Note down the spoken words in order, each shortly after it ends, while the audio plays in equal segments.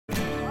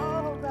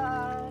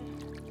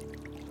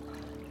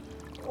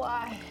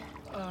Why?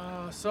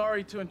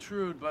 Sorry to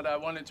intrude, but I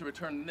wanted to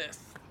return this.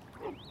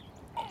 Oh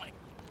my.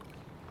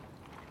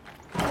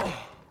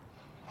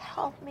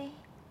 Help me.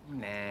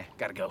 Nah,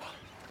 gotta go.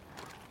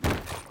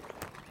 Bessie.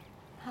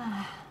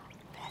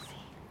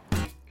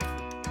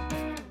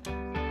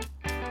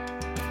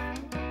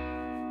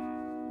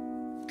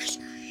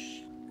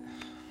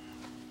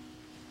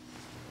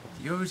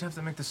 Do you always have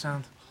to make the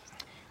sound?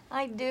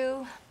 I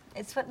do.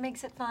 It's what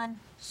makes it fun.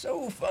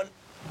 So fun.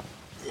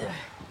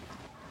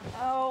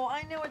 Oh,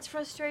 I know it's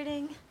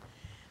frustrating,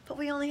 but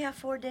we only have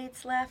 4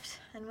 dates left,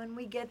 and when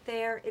we get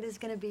there, it is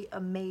going to be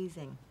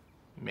amazing.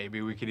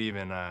 Maybe we could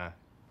even, Nah,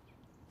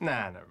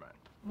 never mind.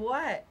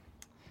 What?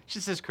 It's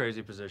just this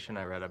crazy position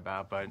I read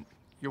about, but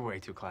you're way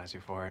too classy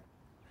for it.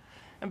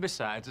 And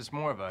besides, it's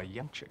more of a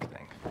young chick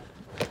thing.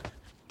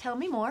 Tell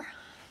me more.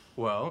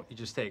 Well, you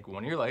just take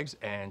one of your legs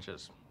and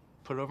just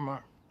put it over my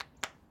arm.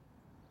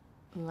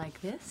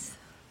 Like this?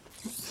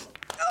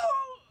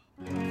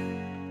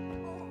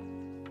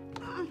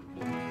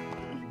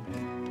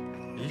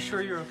 Are you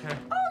sure you're okay?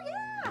 Oh,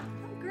 yeah.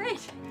 I'm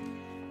great.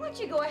 Why don't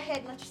you go ahead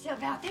and let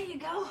yourself out? There you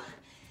go.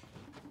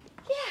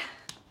 Yeah.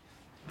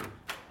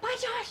 Bye,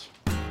 Josh.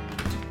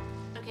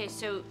 Okay,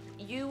 so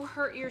you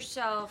hurt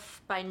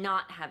yourself by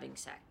not having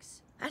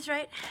sex. That's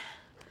right.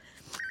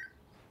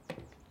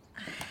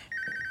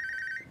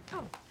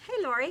 Oh,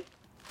 hey, Lori.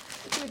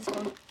 Give me this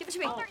phone. Give it to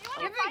me. Are you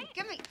in a fight?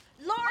 Give me.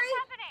 Lori!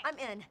 What's happening? I'm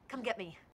in. Come get me.